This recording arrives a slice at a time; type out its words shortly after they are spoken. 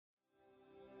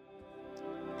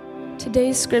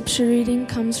Today's scripture reading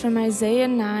comes from Isaiah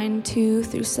 9, 2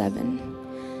 through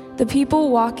 7. The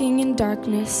people walking in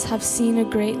darkness have seen a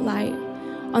great light.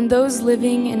 On those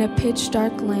living in a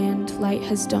pitch-dark land, light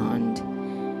has dawned.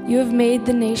 You have made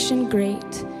the nation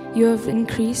great. You have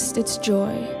increased its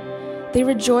joy. They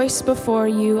rejoice before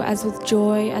you as with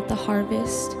joy at the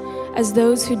harvest, as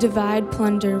those who divide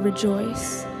plunder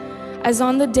rejoice. As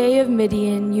on the day of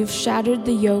Midian, you've shattered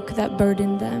the yoke that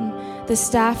burdened them, the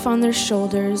staff on their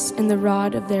shoulders and the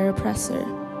rod of their oppressor.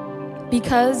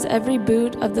 Because every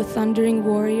boot of the thundering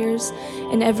warriors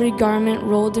and every garment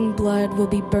rolled in blood will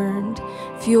be burned,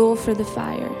 fuel for the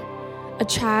fire. A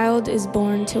child is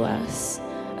born to us,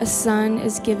 a son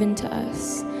is given to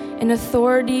us, and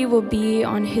authority will be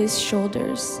on his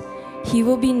shoulders. He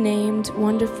will be named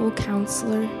Wonderful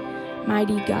Counselor,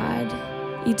 Mighty God,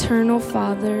 Eternal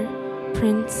Father,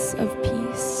 Prince of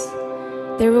Peace.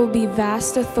 There will be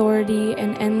vast authority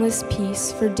and endless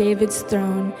peace for David's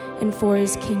throne and for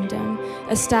his kingdom,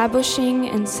 establishing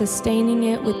and sustaining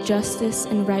it with justice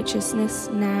and righteousness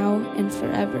now and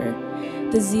forever.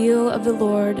 The zeal of the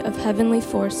Lord of heavenly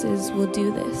forces will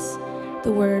do this.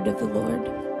 The word of the Lord.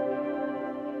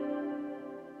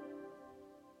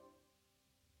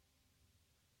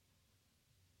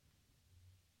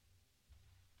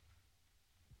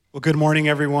 Well, good morning,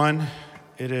 everyone.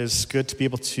 It is good to be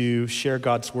able to share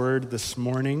God's word this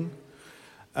morning.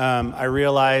 I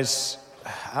realize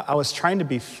I was trying to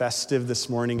be festive this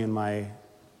morning in my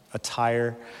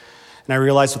attire, and I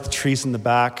realized with the trees in the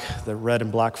back, the red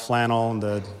and black flannel and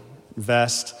the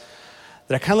vest,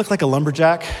 that I kind of look like a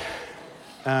lumberjack.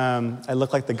 I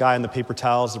look like the guy in the paper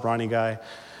towels, the brawny guy.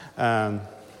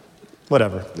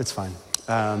 Whatever, it's fine.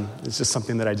 It's just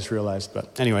something that I just realized.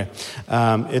 But anyway,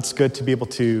 it's good to be able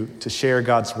to share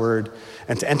God's word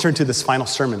and to enter into this final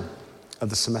sermon of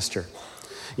the semester.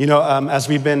 You know, as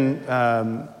we've been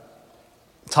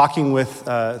talking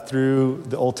through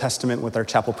the Old Testament with our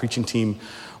chapel preaching team,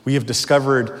 we have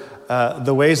discovered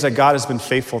the ways that God has been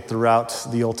faithful throughout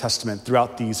the Old Testament,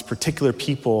 throughout these particular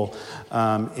people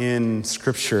in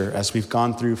Scripture, as we've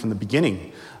gone through from the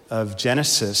beginning of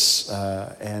Genesis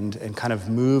and kind of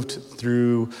moved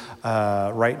through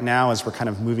right now as we're kind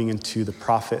of moving into the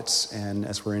prophets and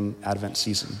as we're in Advent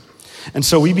season. And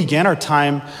so we began our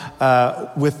time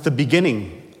with the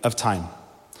beginning of time.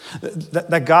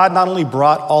 That God not only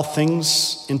brought all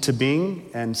things into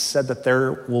being and said that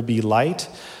there will be light,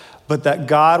 but that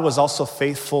God was also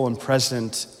faithful and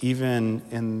present even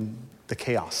in the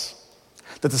chaos.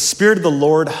 That the Spirit of the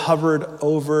Lord hovered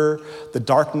over the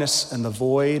darkness and the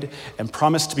void and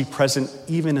promised to be present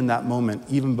even in that moment,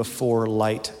 even before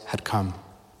light had come.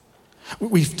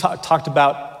 We've talked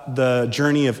about the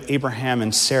journey of Abraham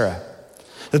and Sarah,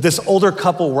 that this older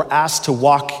couple were asked to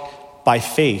walk by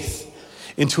faith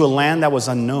into a land that was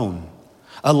unknown,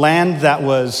 a land that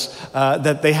was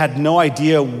that they had no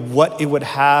idea what it would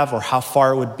have or how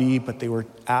far it would be, but they were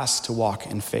asked to walk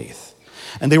in faith.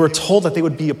 And they were told that they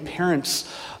would be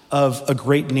parents of a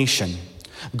great nation,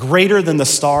 greater than the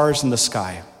stars in the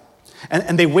sky.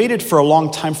 And they waited for a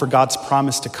long time for God's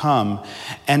promise to come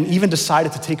and even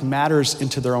decided to take matters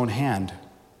into their own hand.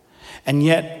 And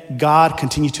yet God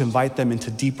continued to invite them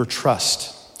into deeper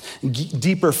trust,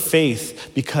 deeper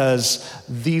faith, because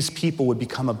these people would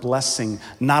become a blessing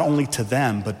not only to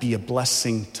them, but be a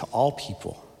blessing to all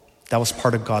people. That was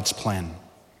part of God's plan.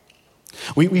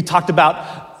 We talked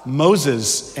about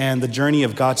Moses and the journey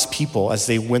of God's people as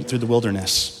they went through the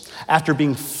wilderness after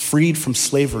being freed from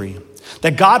slavery.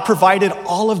 That God provided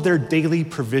all of their daily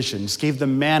provisions, gave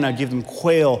them manna, gave them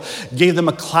quail, gave them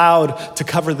a cloud to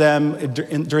cover them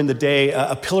during the day,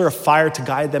 a pillar of fire to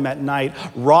guide them at night,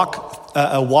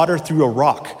 water through a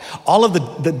rock. All of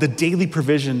the daily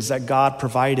provisions that God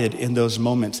provided in those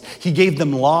moments. He gave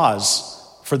them laws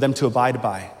for them to abide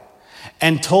by,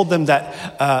 and told them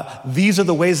that these are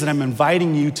the ways that I'm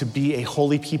inviting you to be a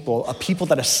holy people, a people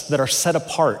that are set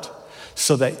apart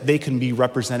so that they can be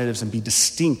representatives and be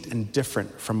distinct and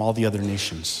different from all the other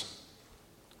nations.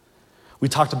 We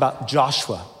talked about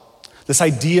Joshua, this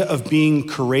idea of being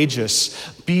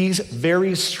courageous. Be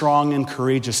very strong and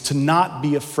courageous, to not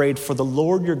be afraid, for the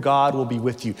Lord your God will be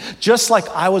with you. Just like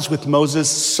I was with Moses,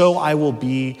 so I will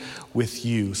be with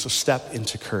you. So step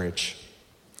into courage.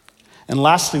 And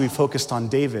lastly, we focused on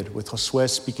David, with Josue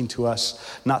speaking to us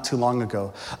not too long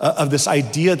ago, of this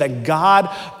idea that God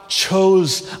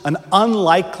chose an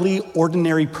unlikely,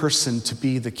 ordinary person to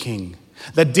be the king.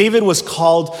 That David was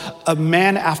called a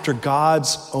man after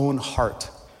God's own heart.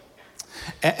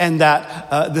 And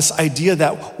that this idea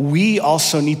that we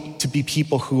also need to be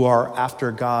people who are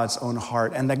after God's own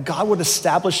heart, and that God would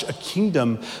establish a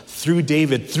kingdom through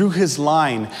David, through his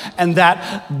line, and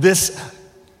that this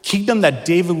kingdom that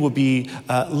David would be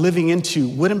living into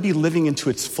wouldn't be living into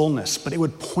its fullness, but it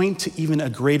would point to even a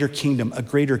greater kingdom, a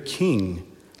greater king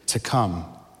to come.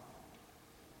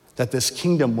 That this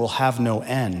kingdom will have no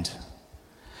end.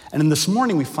 And in this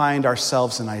morning, we find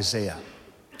ourselves in Isaiah,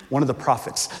 one of the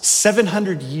prophets,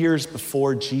 700 years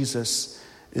before Jesus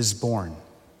is born,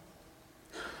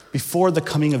 before the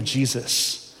coming of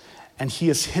Jesus, and he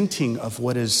is hinting of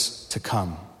what is to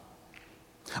come.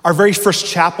 Our very first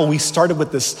chapel, we started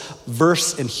with this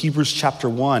verse in Hebrews chapter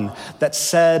 1 that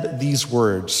said these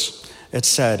words. It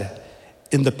said,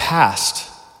 "In the past,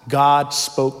 God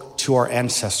spoke to our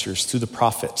ancestors through the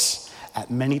prophets at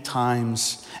many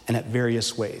times and at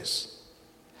various ways."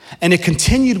 And it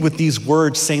continued with these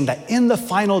words saying that in the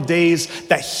final days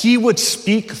that he would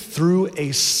speak through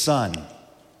a son.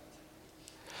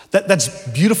 That's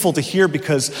beautiful to hear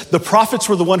because the prophets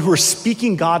were the one who were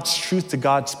speaking God's truth to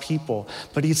God's people.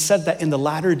 But he said that in the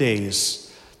latter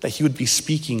days that he would be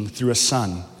speaking through a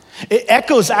son. It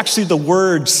echoes actually the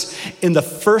words in the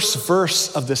first verse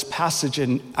of this passage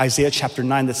in Isaiah chapter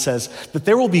 9 that says that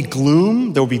there will be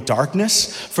gloom, there will be darkness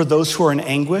for those who are in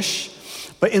anguish.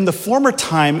 But in the former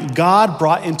time, God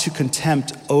brought into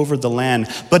contempt over the land.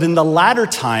 But in the latter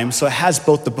time, so it has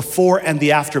both the before and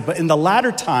the after, but in the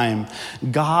latter time,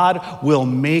 God will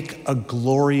make a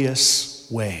glorious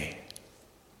way.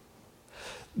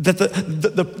 That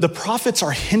the prophets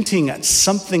are hinting at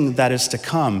something that is to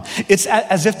come. It's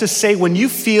as if to say, when you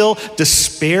feel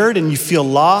despaired and you feel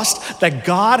lost, that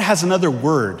God has another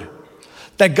word.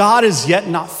 That God is yet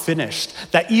not finished.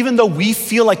 That even though we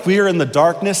feel like we are in the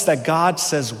darkness, that God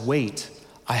says, wait,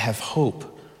 I have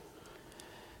hope.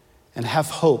 And have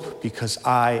hope because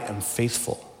I am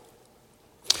faithful.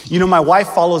 You know, my wife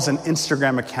follows an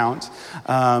Instagram account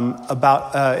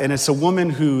and it's a woman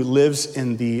who lives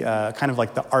in the kind of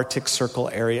like the Arctic Circle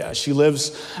area. She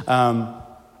lives,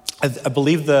 I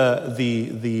believe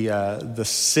the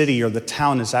city or the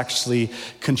town is actually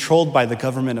controlled by the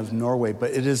government of Norway, but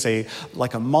it is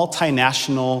like a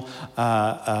multinational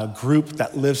group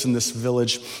that lives in this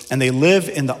village, and they live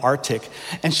in the Arctic.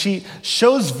 And she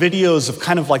shows videos of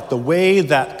kind of like the way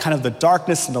that kind of the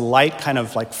darkness and the light kind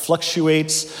of like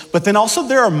fluctuates. But then also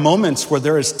there are moments where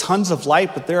there is tons of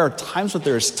light, but there are times where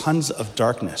there is tons of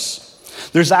darkness.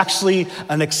 There's actually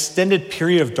an extended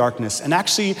period of darkness. And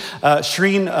actually,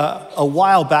 Shireen, a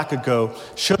while back ago,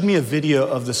 showed me a video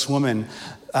of this woman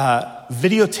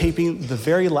videotaping the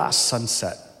very last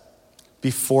sunset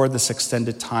before this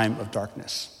extended time of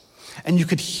darkness. And you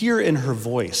could hear in her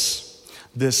voice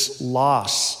this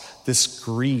loss, this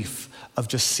grief of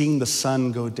just seeing the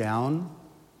sun go down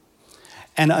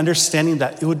and understanding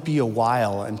that it would be a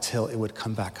while until it would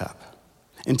come back up.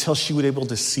 Until she would be able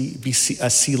to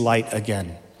see light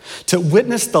again. To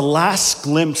witness the last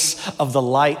glimpse of the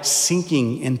light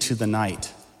sinking into the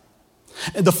night.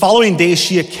 And the following day,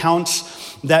 she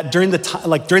accounts that during the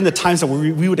times that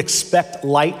we would expect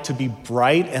light to be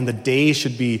bright and the day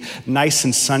should be nice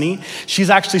and sunny,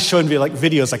 she's actually showing me like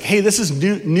videos like, hey, this is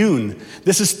noon,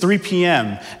 this is 3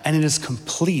 p.m., and it is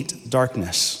complete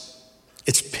darkness.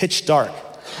 It's pitch dark.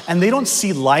 And they don't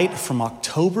see light from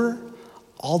October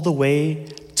all the way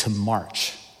to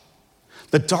March.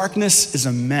 The darkness is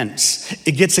immense.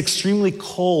 It gets extremely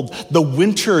cold. The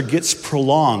winter gets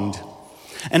prolonged.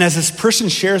 And as this person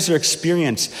shares their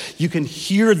experience, you can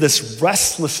hear this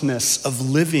restlessness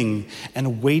of living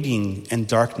and waiting in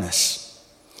darkness.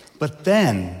 But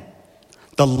then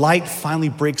the light finally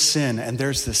breaks in, and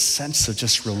there's this sense of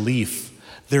just relief.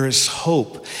 There is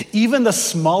hope. Even the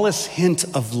smallest hint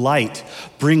of light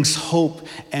brings hope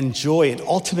and joy and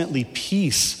ultimately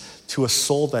peace to a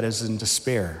soul that is in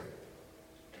despair.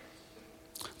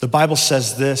 The Bible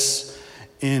says this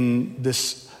in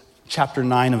this chapter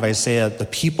 9 of Isaiah, the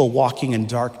people walking in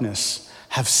darkness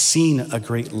have seen a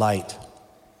great light.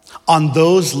 On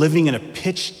those living in a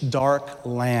pitch dark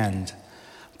land,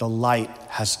 the light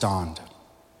has dawned.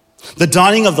 The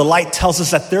dawning of the light tells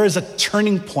us that there is a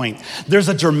turning point. There's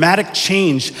a dramatic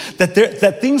change,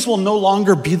 that things will no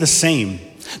longer be the same.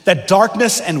 That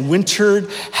darkness and winter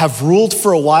have ruled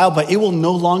for a while, but it will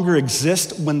no longer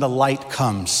exist when the light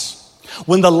comes.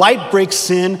 When the light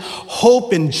breaks in,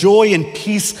 hope and joy and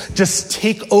peace just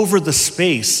take over the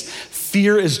space.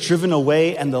 Fear is driven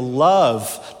away, and the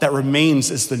love that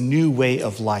remains is the new way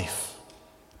of life.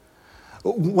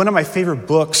 One of my favorite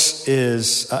books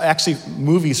is, actually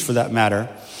movies for that matter,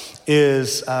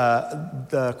 is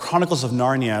the Chronicles of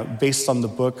Narnia, based on the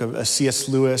book of C.S.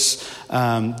 Lewis,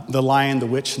 The Lion, the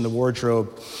Witch, and the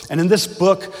Wardrobe. And in this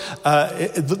book,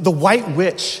 the White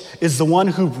Witch is the one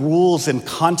who rules in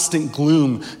constant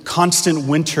gloom, constant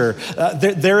winter.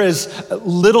 There is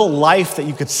little life that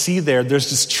you could see there. There's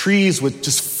just trees with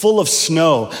just full of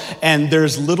snow, and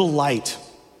there's little light.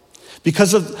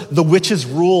 Because of the witch's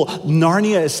rule,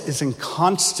 Narnia is in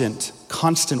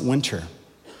constant winter.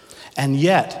 And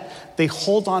yet, they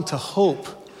hold on to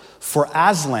hope for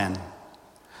Aslan,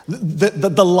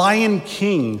 the Lion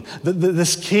King,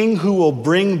 this king who will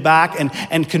bring back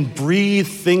and can breathe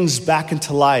things back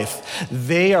into life.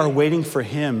 They are waiting for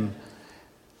him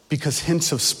because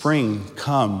hints of spring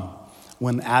come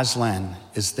when Aslan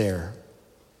is there.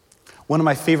 One of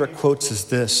my favorite quotes is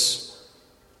this.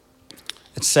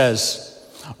 It says,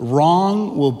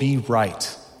 "Wrong will be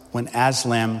right when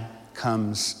Aslan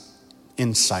comes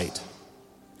in sight.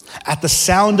 At the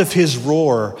sound of his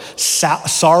roar,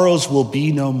 sorrows will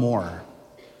be no more.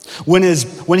 When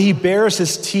he bares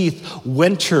his teeth,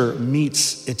 winter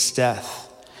meets its death.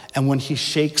 And when he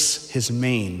shakes his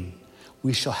mane,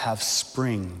 we shall have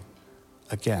spring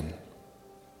again.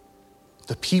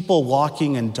 The people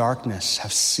walking in darkness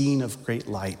have seen of great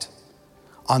light.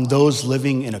 On those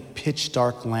living in a pitch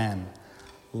dark land,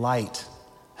 light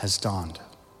has dawned."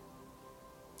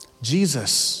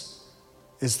 Jesus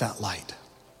is that light.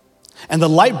 And the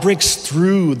light breaks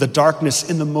through the darkness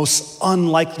in the most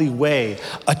unlikely way.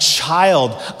 A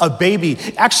child, a baby.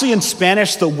 Actually, in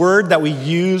Spanish, the word that we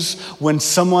use when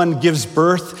someone gives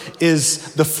birth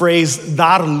is the phrase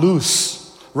dar luz,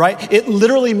 right? It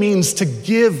literally means to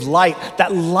give light.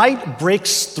 That light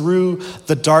breaks through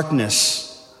the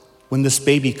darkness when this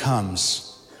baby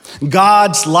comes.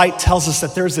 God's light tells us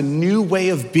that there's a new way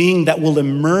of being that will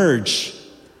emerge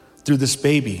through this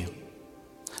baby.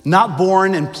 Not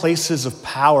born in places of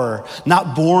power,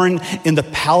 not born in the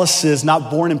palaces,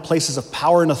 not born in places of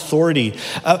power and authority.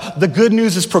 The good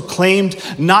news is proclaimed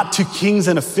not to kings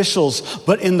and officials,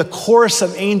 but in the chorus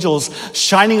of angels,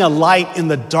 shining a light in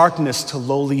the darkness to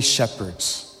lowly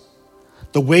shepherds.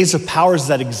 The ways of powers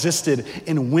that existed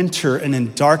in winter and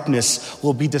in darkness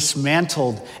will be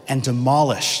dismantled and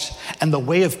demolished, and the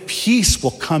way of peace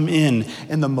will come in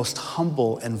the most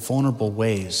humble and vulnerable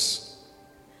ways.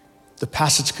 The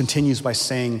passage continues by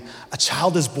saying, "A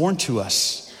child is born to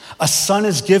us, a son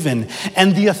is given,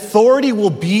 and the authority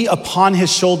will be upon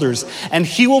his shoulders, and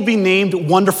he will be named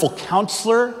Wonderful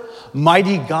Counselor,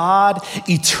 Mighty God,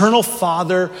 Eternal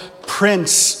Father,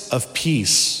 Prince of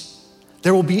Peace."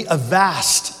 There will be a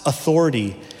vast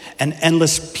authority and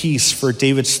endless peace for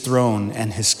David's throne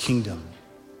and his kingdom.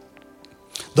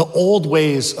 The old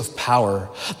ways of power,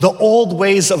 the old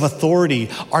ways of authority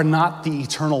are not the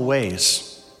eternal ways.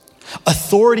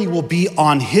 Authority will be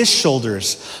on his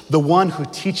shoulders, the one who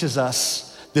teaches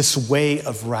us this way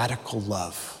of radical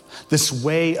love, this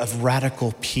way of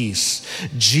radical peace.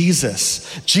 Jesus,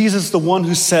 the one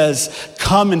who says,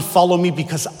 "Come and follow me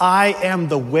because I am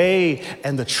the way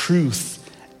and the truth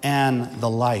and the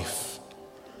life."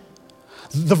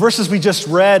 The verses we just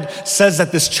read says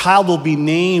that this child will be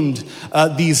named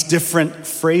these different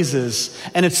phrases.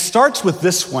 And it starts with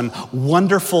this one,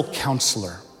 Wonderful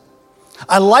Counselor.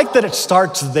 I like that it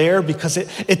starts there because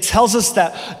it tells us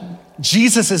that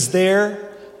Jesus is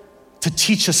there to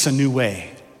teach us a new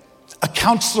way. A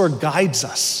counselor guides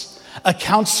us. A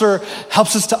counselor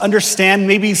helps us to understand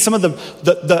maybe some of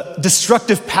the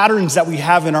destructive patterns that we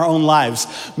have in our own lives.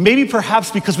 Maybe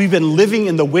perhaps because we've been living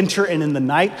in the winter and in the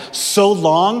night so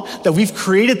long that we've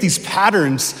created these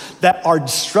patterns that are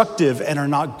destructive and are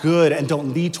not good and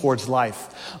don't lead towards life.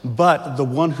 But the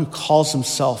one who calls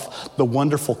himself the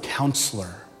Wonderful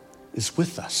Counselor is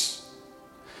with us,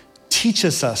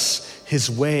 teaches us his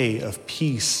way of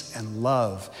peace and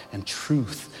love and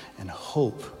truth and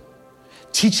hope,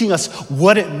 teaching us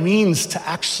what it means to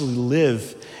actually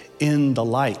live in the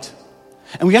light.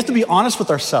 And we have to be honest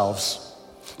with ourselves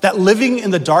that living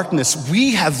in the darkness,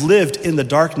 we have lived in the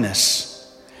darkness.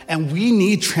 And we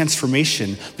need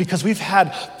transformation because we've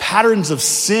had patterns of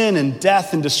sin and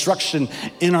death and destruction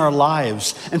in our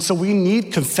lives. And so we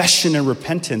need confession and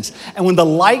repentance. And when the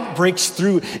light breaks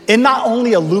through, it not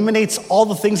only illuminates all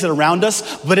the things that are around us,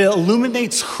 but it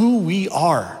illuminates who we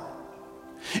are.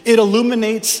 It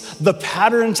illuminates the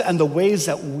patterns and the ways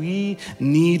that we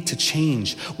need to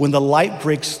change. When the light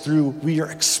breaks through, we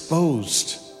are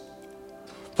exposed.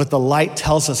 But the light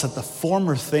tells us that the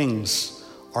former things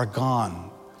are gone.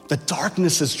 The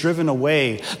darkness is driven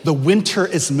away. The winter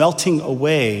is melting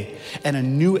away. And a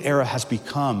new era has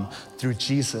become through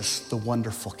Jesus, the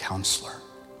Wonderful Counselor.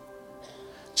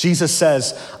 Jesus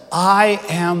says, I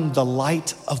am the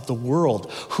light of the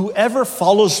world. Whoever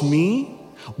follows me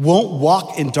won't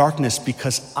walk in darkness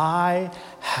because I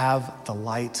have the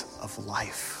light of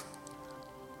life.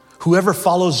 Whoever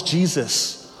follows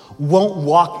Jesus won't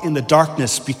walk in the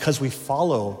darkness because we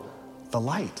follow the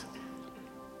light.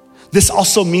 This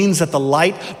also means that the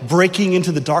light breaking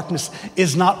into the darkness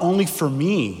is not only for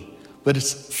me, but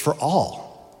it's for all.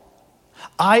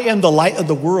 I am the light of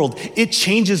the world. It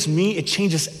changes me. It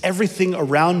changes everything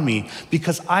around me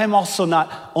because I am also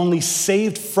not only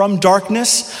saved from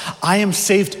darkness, I am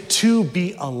saved to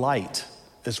be a light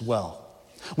as well.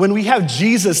 When we have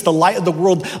Jesus, the light of the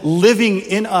world, living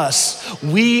in us,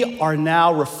 we are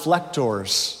now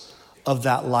reflectors of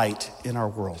that light in our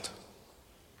world.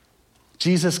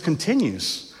 Jesus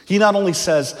continues. He not only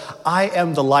says, I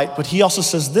am the light, but he also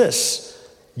says this,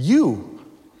 you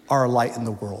are a light in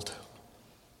the world.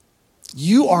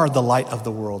 You are the light of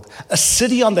the world. A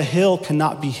city on the hill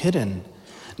cannot be hidden.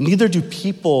 Neither do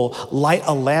people light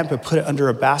a lamp and put it under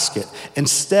a basket.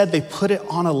 Instead, they put it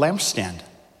on a lampstand.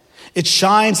 It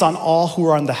shines on all who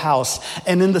are in the house.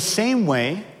 And in the same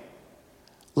way,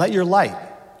 let your light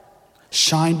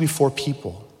shine before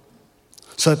people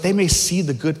so that they may see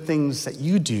the good things that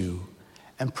you do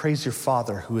and praise your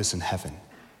Father who is in heaven.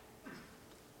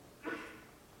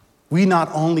 We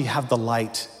not only have the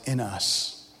light in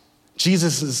us,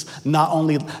 Jesus is not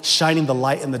only shining the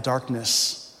light in the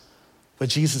darkness, but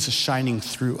Jesus is shining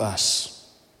through us.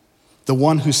 The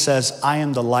one who says, I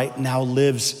am the light, now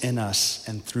lives in us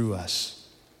and through us.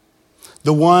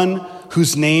 The one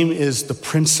whose name is the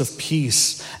Prince of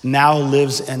Peace now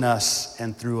lives in us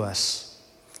and through us.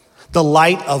 The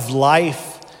light of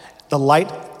life, the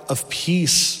light of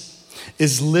peace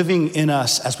is living in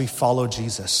us as we follow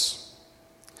Jesus.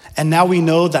 And now we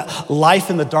know that life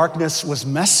in the darkness was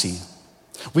messy.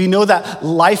 We know that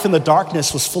life in the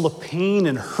darkness was full of pain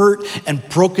and hurt and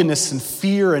brokenness and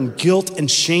fear and guilt and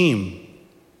shame.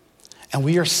 And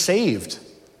we are saved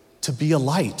to be a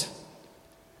light.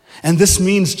 And this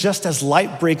means just as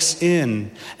light breaks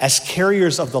in, as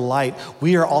carriers of the light,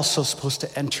 we are also supposed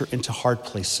to enter into hard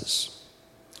places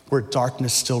where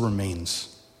darkness still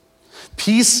remains.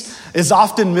 Peace is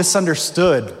often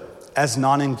misunderstood as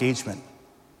non-engagement.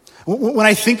 When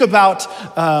I think about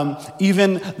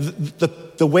even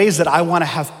the ways that I want to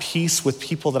have peace with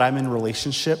people that I'm in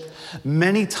relationship,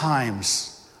 many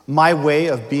times my way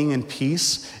of being in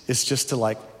peace is just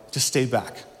to just stay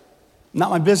back. Not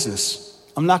my business.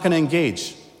 I'm not going to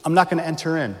engage. I'm not going to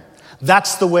enter in.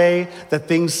 That's the way that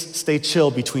things stay chill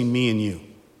between me and you.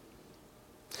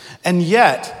 And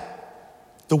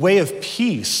yet, the way of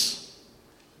peace,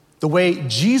 the way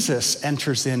Jesus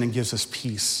enters in and gives us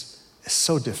peace, is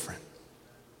so different.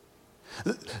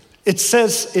 It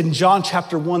says in John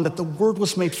chapter 1 that the Word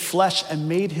was made flesh and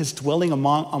made his dwelling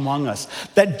among us.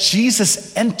 That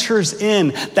Jesus enters in,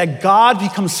 that God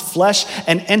becomes flesh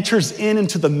and enters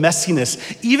into the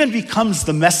messiness, even becomes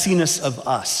the messiness of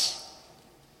us,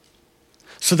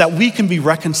 so that we can be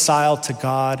reconciled to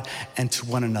God and to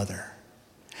one another.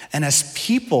 And as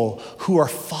people who are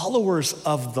followers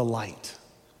of the light,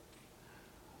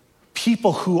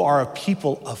 people who are a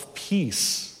people of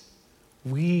peace,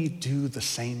 we do the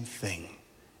same thing.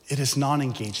 It is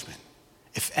non-engagement.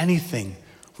 If anything,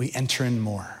 we enter in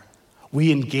more.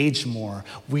 We engage more.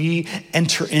 We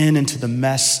enter into the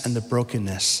mess and the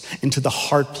brokenness, into the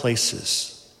hard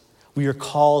places. We are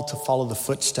called to follow the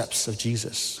footsteps of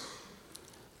Jesus.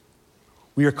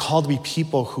 We are called to be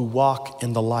people who walk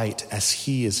in the light as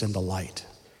he is in the light,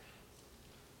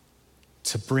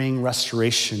 to bring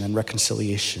restoration and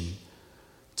reconciliation,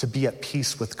 to be at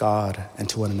peace with God and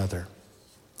to one another.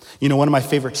 You know, one of my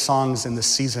favorite songs in this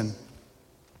season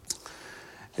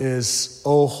is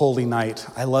 "Oh Holy Night."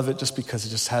 I love it just because it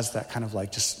just has that kind of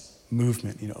just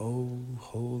movement. You know, oh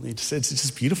holy, it's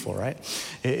just beautiful, right?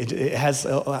 It has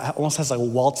almost has like a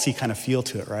waltzy kind of feel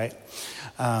to it, right?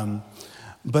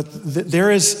 But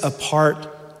there is a part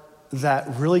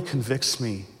that really convicts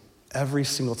me every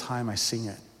single time I sing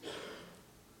it.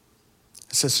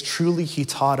 It says, "Truly he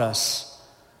taught us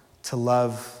to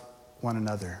love one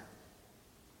another.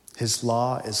 His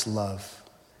law is love,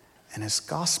 and his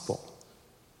gospel,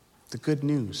 the good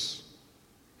news,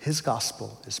 his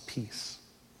gospel is peace."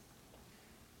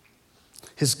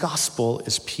 His gospel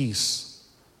is peace.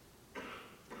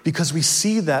 Because we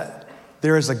see that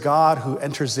there is a God who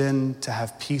enters in to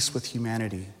have peace with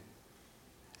humanity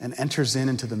and enters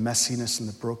into the messiness and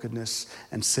the brokenness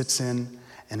and sits in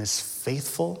and is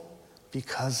faithful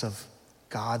because of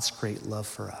God's great love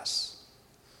for us.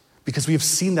 Because we have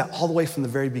seen that all the way from the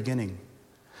very beginning,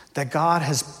 that God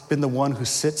has been the one who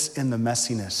sits in the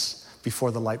messiness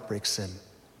before the light breaks in.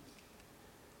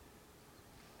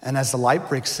 And as the light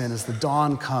breaks in, as the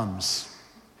dawn comes,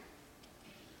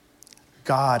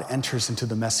 God enters into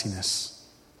the messiness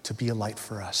to be a light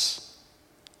for us,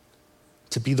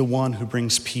 to be the one who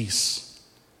brings peace.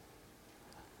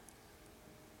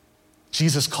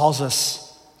 Jesus calls us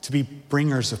to be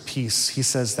bringers of peace. He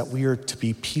says that we are to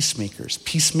be peacemakers.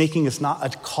 Peacemaking is not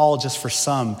a call just for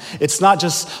some. It's not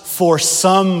just for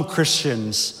some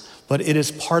Christians, but it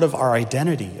is part of our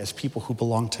identity as people who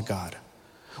belong to God.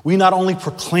 We not only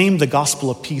proclaim the gospel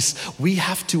of peace, we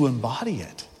have to embody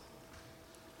it.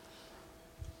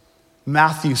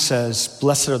 Matthew says,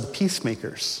 "Blessed are the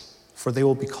peacemakers, for they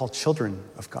will be called children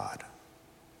of God."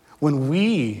 When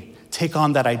we take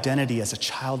on that identity as a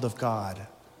child of God,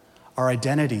 our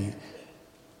identity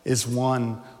is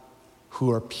one who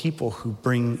are people who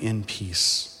bring in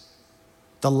peace.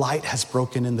 The light has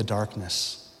broken in the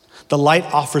darkness. The light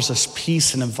offers us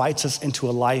peace and invites us into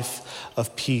a life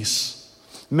of peace.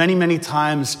 Many, many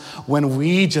times when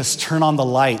we just turn on the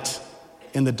light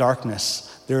in the darkness,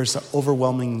 there's an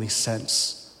overwhelmingly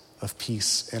sense of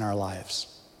peace in our lives.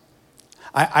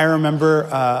 I remember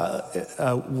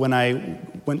when I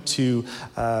went to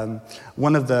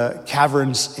one of the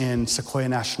caverns in Sequoia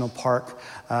National Park.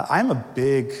 I'm a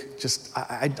big,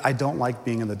 I don't like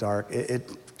being in the dark. It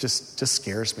just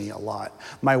scares me a lot.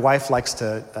 My wife likes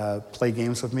to play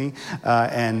games with me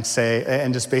and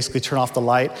just basically turn off the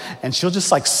light, and she'll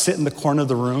just like sit in the corner of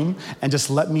the room and just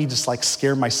let me just like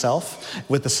scare myself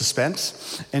with the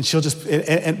suspense. And she'll just,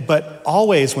 but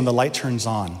always when the light turns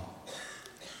on,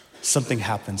 something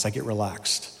happens. I get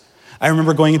relaxed. I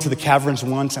remember going into the caverns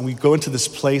once, and we go into this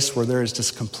place where there is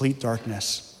just complete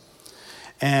darkness.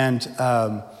 And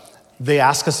they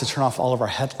ask us to turn off all of our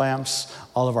headlamps,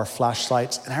 all of our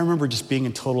flashlights. And I remember just being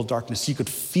in total darkness. You could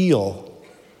feel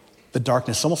the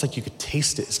darkness, almost like you could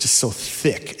taste it. It's just so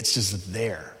thick. It's just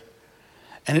there.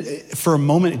 And for a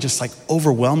moment, it just like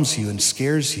overwhelms you and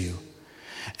scares you.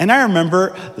 And I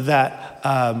remember that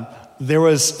there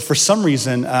was, for some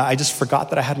reason, I just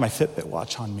forgot that I had my Fitbit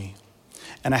watch on me.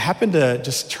 And I happened to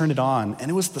just turn it on,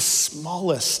 and it was the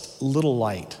smallest little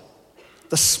light,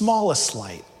 the smallest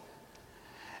light.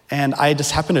 And I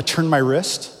just happened to turn my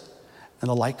wrist, and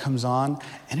the light comes on,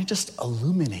 and it just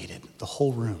illuminated the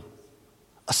whole room.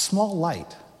 A small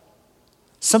light.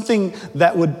 Something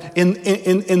that would,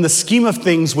 in the scheme of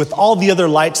things, with all the other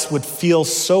lights, would feel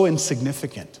so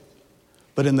insignificant,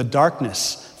 but in the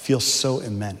darkness, feels so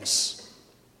immense.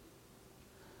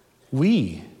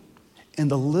 We, in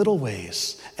the little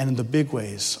ways and in the big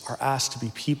ways, are asked to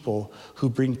be people who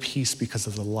bring peace because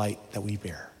of the light that we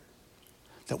bear.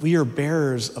 That we are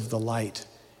bearers of the light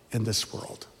in this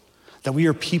world. That we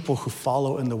are people who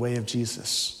follow in the way of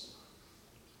Jesus.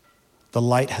 The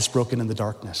light has broken in the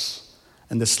darkness,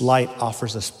 and this light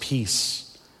offers us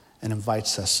peace and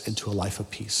invites us into a life of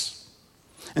peace.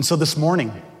 And so this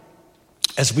morning,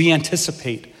 as we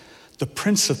anticipate the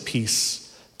Prince of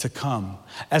Peace to come,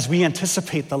 as we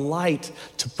anticipate the light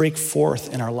to break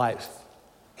forth in our life,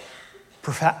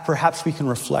 perhaps we can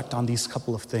reflect on these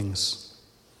couple of things.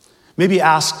 Maybe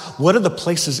ask, what are the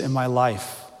places in my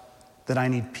life that I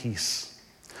need peace?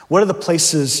 What are the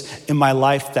places in my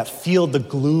life that feel the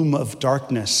gloom of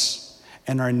darkness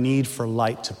and our need for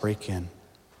light to break in?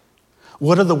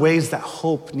 What are the ways that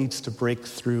hope needs to break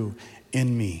through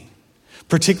in me?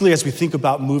 Particularly as we think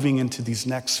about moving into these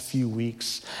next few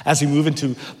weeks, as we move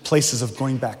into places of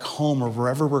going back home or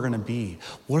wherever we're going to be,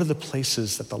 what are the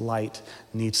places that the light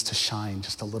needs to shine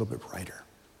just a little bit brighter?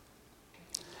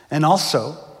 And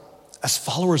also, as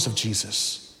followers of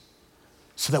Jesus,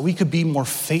 so that we could be more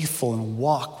faithful and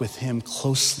walk with him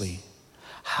closely,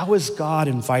 how is God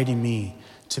inviting me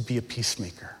to be a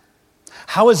peacemaker?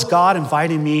 How is God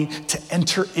inviting me to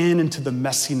enter into the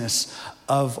messiness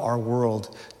of our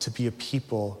world to be a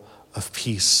people of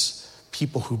peace,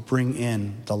 people who bring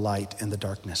in the light in the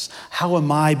darkness? How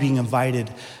am I being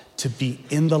invited to be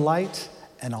in the light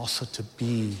and also to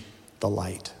be the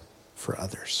light for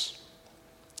others?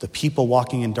 The people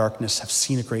walking in darkness have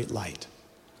seen a great light.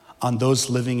 On those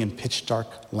living in pitch dark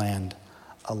land,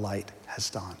 a light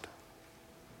has dawned.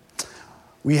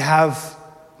 We have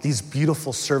these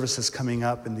beautiful services coming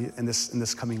up in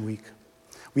this coming week.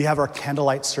 We have our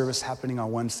candlelight service happening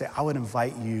on Wednesday. I would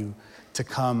invite you to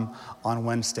come on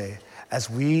Wednesday as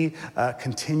we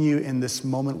continue in this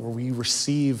moment where we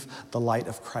receive the light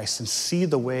of Christ and see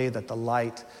the way that the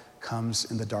light comes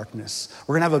in the darkness.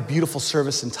 We're gonna have a beautiful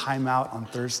service in Time Out on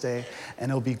Thursday, and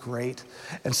it'll be great.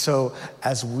 And so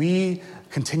as we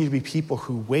continue to be people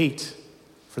who wait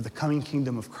for the coming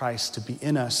kingdom of Christ to be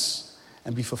in us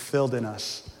and be fulfilled in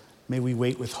us, may we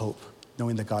wait with hope.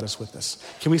 knowing that God is with us.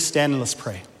 Can we stand and let's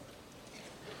pray?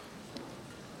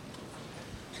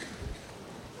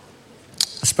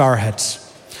 Let's bow our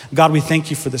heads. God, we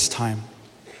thank you for this time.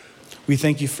 We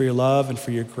thank you for your love and for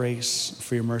your grace, and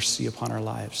for your mercy upon our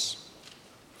lives.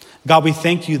 God, we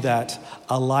thank you that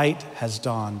a light has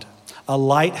dawned. A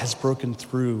light has broken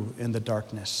through in the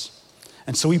darkness.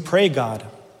 And so we pray, God,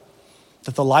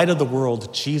 that the light of the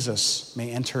world, Jesus, may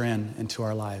enter into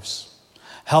our lives.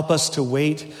 Help us to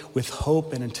wait with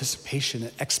hope and anticipation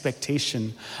and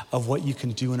expectation of what you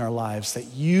can do in our lives,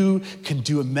 that you can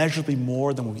do immeasurably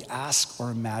more than we ask or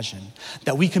imagine,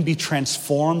 that we can be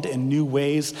transformed in new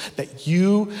ways, that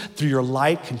you, through your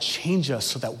light, can change us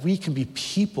so that we can be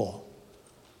people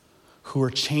who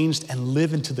are changed and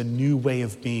live into the new way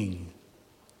of being.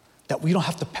 That we don't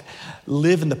have to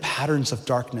live in the patterns of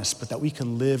darkness, but that we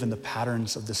can live in the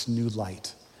patterns of this new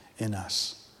light in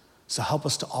us. So help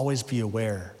us to always be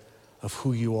aware of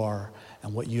who you are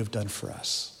and what you have done for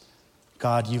us.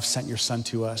 God, you've sent your Son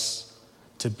to us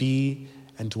to be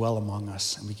and dwell among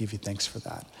us, and we give you thanks for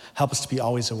that. Help us to be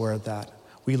always aware of that.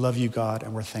 We love you, God,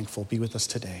 and we're thankful. Be with us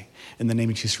today. In the name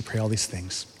of Jesus, we pray all these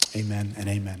things. Amen and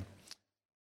amen.